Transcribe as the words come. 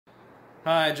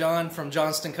Hi, John from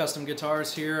Johnston Custom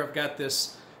Guitars here. I've got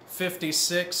this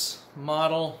 56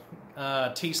 model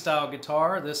T-style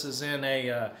guitar. This is in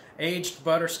a aged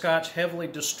butterscotch, heavily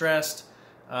distressed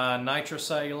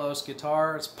nitrocellulose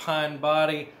guitar. It's pine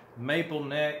body, maple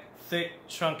neck, thick,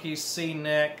 chunky C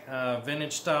neck,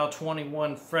 vintage style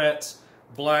 21 frets,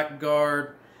 black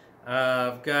guard.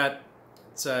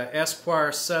 It's a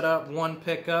Esquire setup, one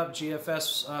pickup,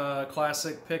 GFS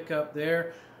classic pickup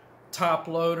there. Top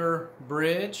loader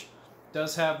bridge.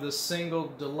 Does have the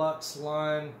single deluxe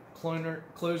line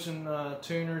Kluson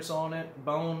tuners on it,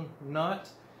 bone nut,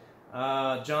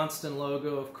 Johnston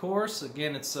logo of course.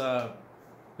 Again, it's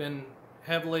been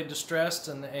heavily distressed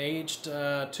and aged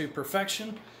to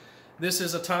perfection. This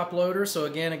is a top loader, so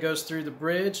again it goes through the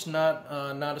bridge, not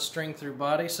a string through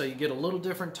body, so you get a little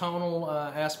different tonal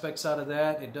aspects out of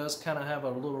that. It does kind of have a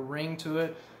little ring to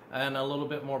it and a little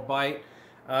bit more bite.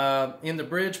 In the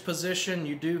bridge position,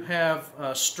 you do have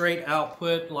straight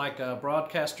output like a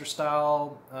broadcaster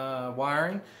style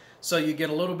wiring, so you get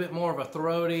a little bit more of a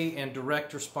throaty and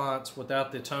direct response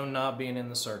without the tone knob being in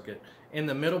the circuit. In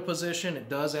the middle position, it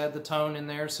does add the tone in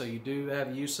there, so you do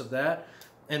have use of that.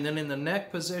 And then in the neck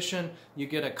position, you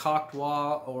get a cocked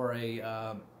wah or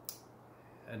an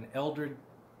Eldred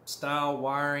style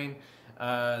wiring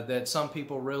that some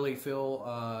people really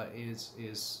feel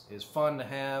is fun to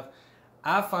have.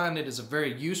 I find it is a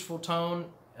very useful tone.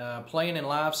 Playing in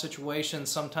live situations,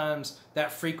 sometimes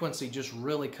that frequency just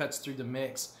really cuts through the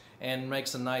mix and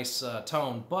makes a nice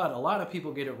tone. But a lot of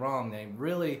people get it wrong. They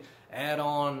really add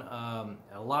on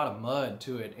a lot of mud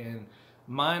to it, and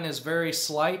mine is very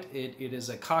slight. It is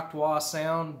a cocked wah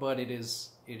sound, but it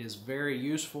is very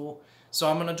useful.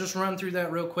 So I'm going to just run through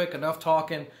that real quick, enough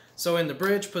talking. So in the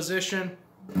bridge position,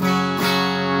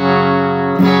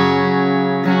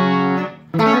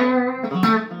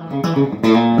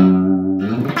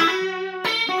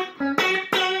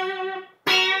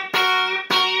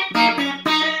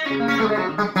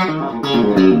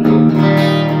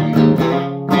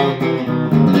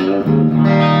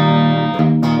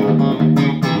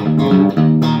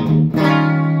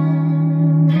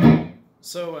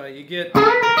 you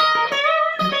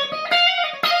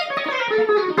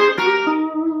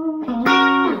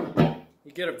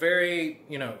get a very,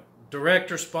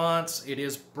 direct response. It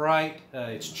is bright,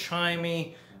 it's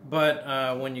chimey,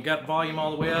 but when you got volume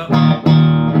all the way up, I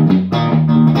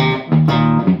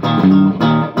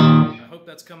hope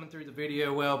that's coming through the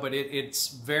video well, but it's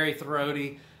very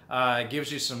throaty. It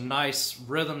gives you some nice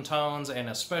rhythm tones and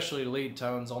especially lead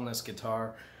tones on this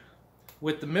guitar.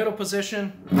 With the middle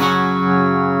position, you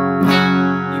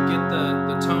get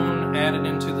the tone added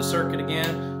into the circuit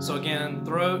again. So again,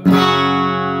 throat,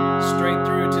 straight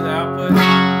through to the output.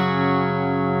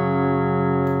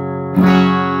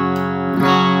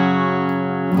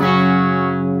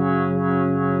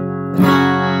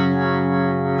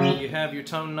 You have your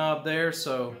tone knob there,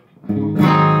 so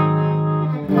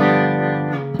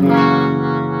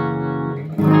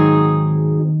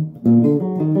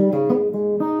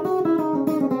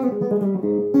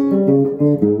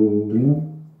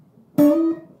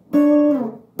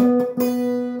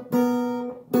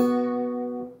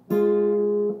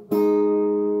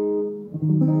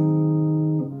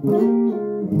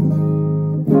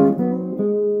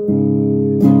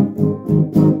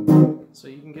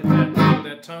you can get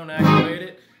that tone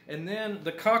activated. And then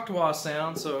the cocked wah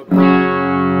sound, so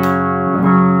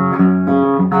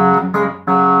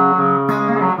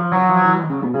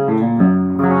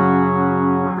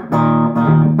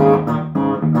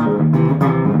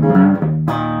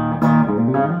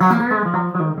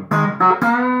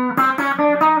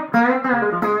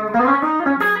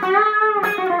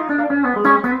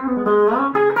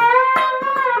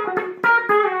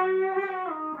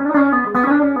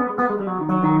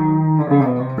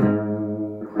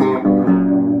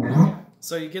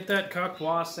you get that cocked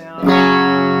wah sound,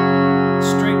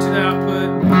 straight to the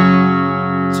output,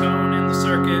 tone in the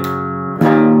circuit,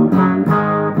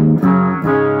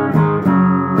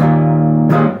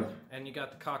 and you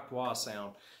got the cocked wah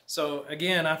sound. So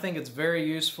again, I think it's very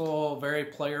useful, very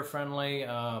player friendly.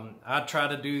 I try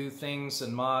to do things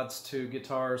and mods to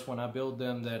guitars when I build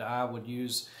them that I would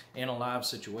use in a live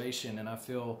situation, and I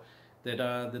feel that,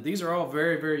 that these are all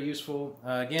very, very useful.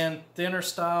 Again, thinner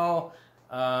style,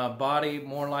 body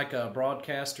more like a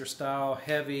broadcaster style,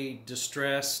 heavy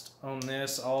distressed on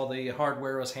this. All the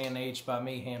hardware was hand aged by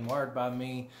me, hand wired by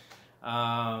me.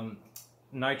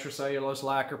 Nitrocellulose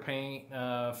lacquer paint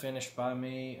finished by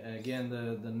me. Again,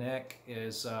 the neck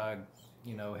is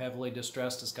heavily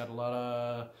distressed. It's got a lot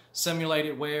of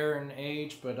simulated wear and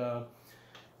age, but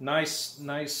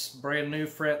Nice brand new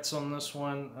frets on this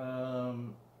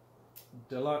one.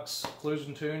 Deluxe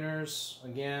Kluson tuners.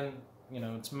 Again, you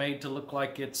know, it's made to look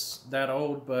like it's that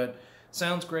old, but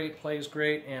sounds great, plays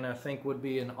great, and I think would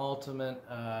be an ultimate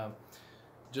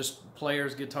just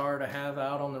player's guitar to have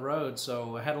out on the road.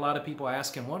 So I had a lot of people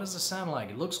asking, what does it sound like?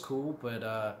 It looks cool,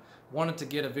 but wanted to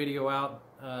get a video out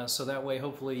so that way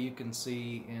hopefully you can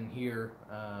see and hear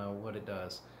what it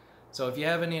does. So if you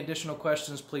have any additional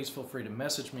questions, please feel free to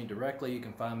message me directly. You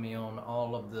can find me on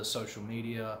all of the social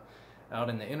media out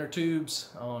in the inner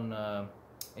tubes, on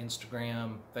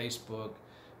Instagram, Facebook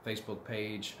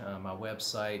page, my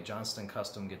website,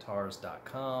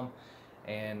 johnstoncustomguitars.com.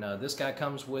 And this guy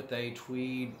comes with a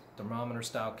tweed thermometer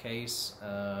style case,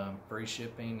 free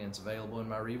shipping, and it's available in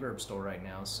my Reverb store right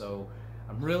now. So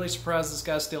I'm really surprised this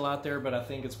guy's still out there, but I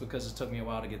think it's because it took me a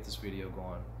while to get this video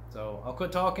going. So I'll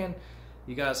quit talking.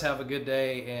 You guys have a good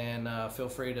day, and feel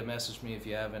free to message me if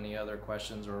you have any other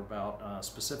questions or about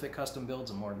specific custom builds.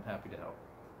 I'm more than happy to help.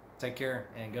 Take care,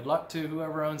 and good luck to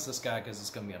whoever owns this guy, because it's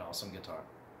going to be an awesome guitar.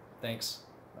 Thanks.